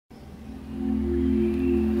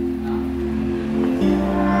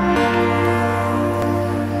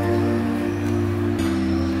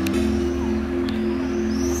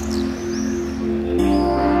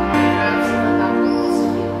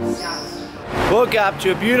Woke up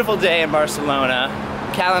to a beautiful day in Barcelona.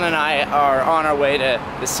 Callan and I are on our way to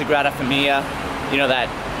the Sagrada Familia, you know, that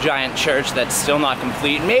giant church that's still not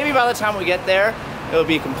complete. Maybe by the time we get there, it'll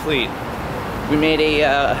be complete. We made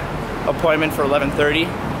a appointment for 11:30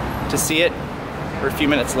 to see it. We're a few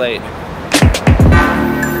minutes late.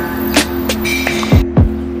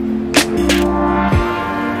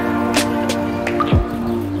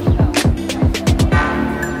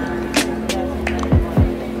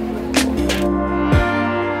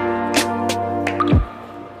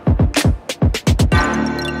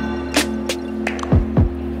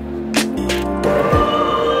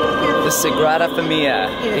 Sagrada Familia.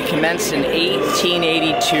 It commenced in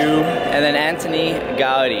 1882, and then Antoni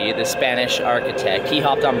Gaudi, the Spanish architect, he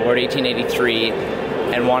hopped on board 1883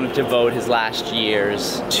 and wanted to devote his last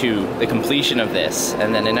years to the completion of this.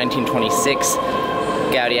 And then in 1926,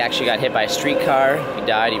 Gaudi actually got hit by a streetcar. He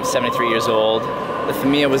died, he was 73 years old. The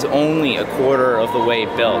Familia was only a quarter of the way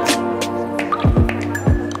built.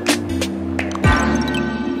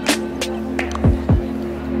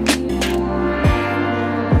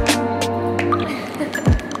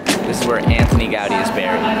 This is where Antoni Gaudi is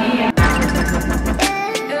buried.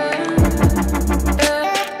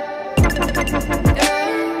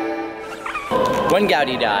 When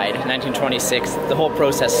Gaudi died in 1926, the whole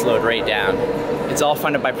process slowed right down. It's all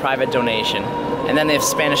funded by private donation. And then the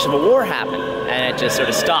Spanish Civil War happened, and it just sort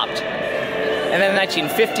of stopped. And then the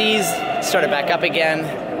 1950s, it started back up again,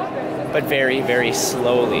 but very, very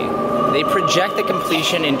slowly. They project the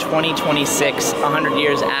completion in 2026, 100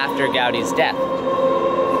 years after Gaudi's death.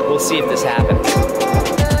 We'll see if this happens.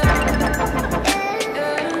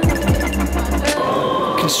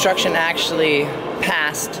 Construction actually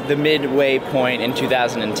passed the midway point in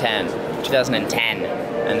 2010,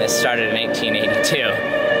 and this started in 1882.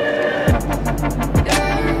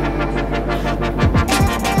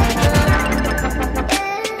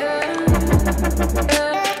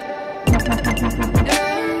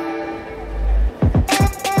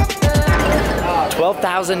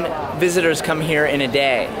 $12,000 visitors come here in a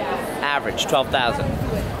day. Average, 12,000.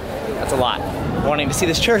 That's a lot. Wanting to see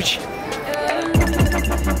this church.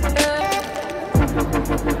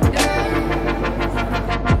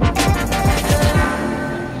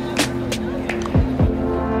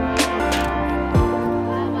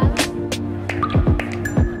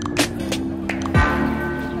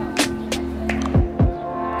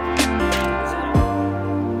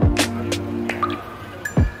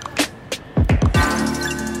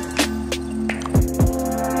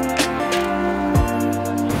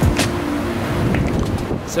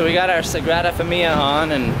 So we got our Sagrada Familia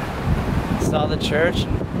on and saw the church,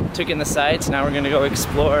 took in the sights. Now we're gonna go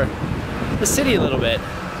explore the city a little bit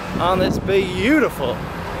on this beautiful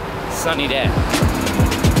sunny day.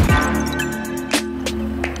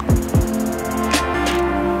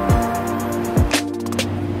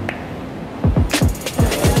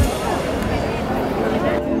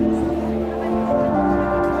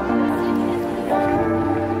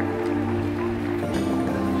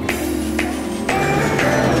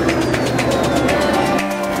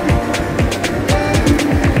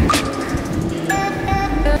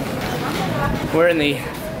 We're in the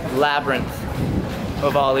labyrinth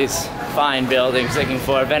of all these fine buildings looking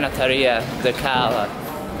for Veneteria de Cala.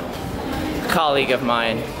 A colleague of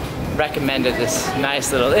mine recommended this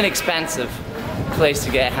nice little inexpensive place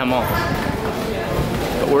to get jamon.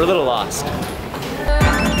 But we're a little lost.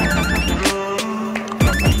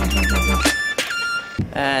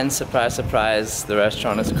 And surprise, surprise, the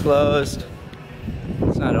restaurant is closed.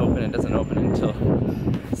 It's not open, it doesn't open until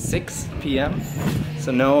 6 p.m.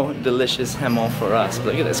 So no delicious jamon for us.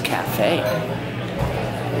 Look at this cafe.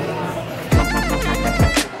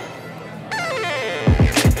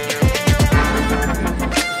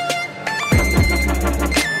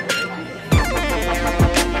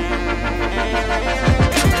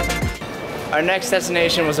 Our next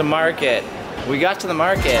destination was a market. We got to the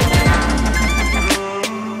market.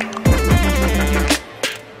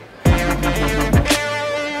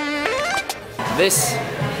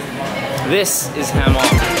 This is jamon.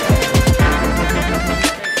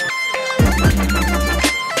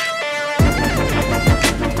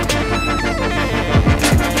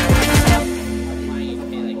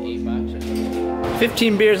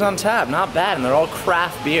 $15 beers on tap, not bad, and they're all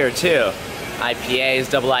craft beer too. IPAs,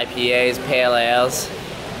 double IPAs, pale ales.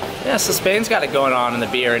 Yeah, so Spain's got it going on in the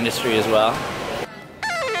beer industry as well.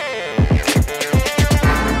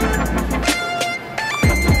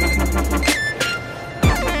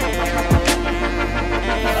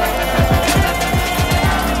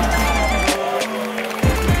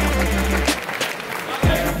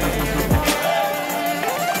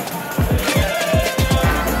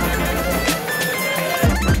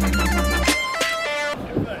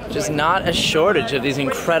 just not a shortage of these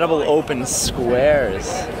incredible open squares.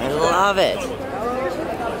 I love it.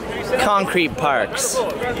 Concrete parks.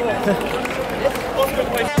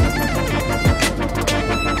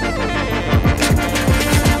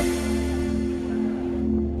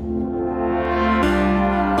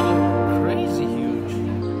 Crazy huge.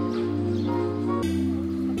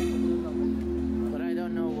 But I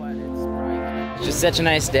don't know what it's probably. It's just such a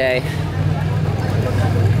nice day.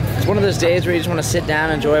 It's one of those days where you just want to sit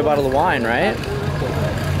down and enjoy a bottle of wine, right?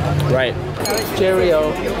 Right.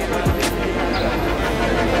 Cheerio.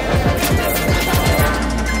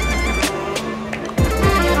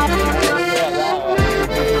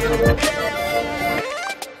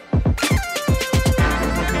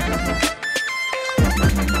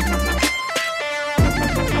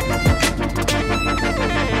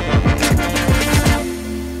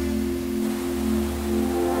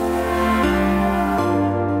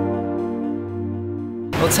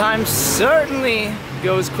 Well, time certainly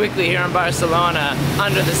goes quickly here in Barcelona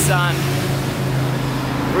under the sun.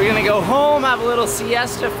 We're gonna go home, have a little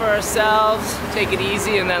siesta for ourselves, take it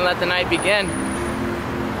easy, and then let the night begin.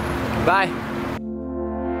 Bye.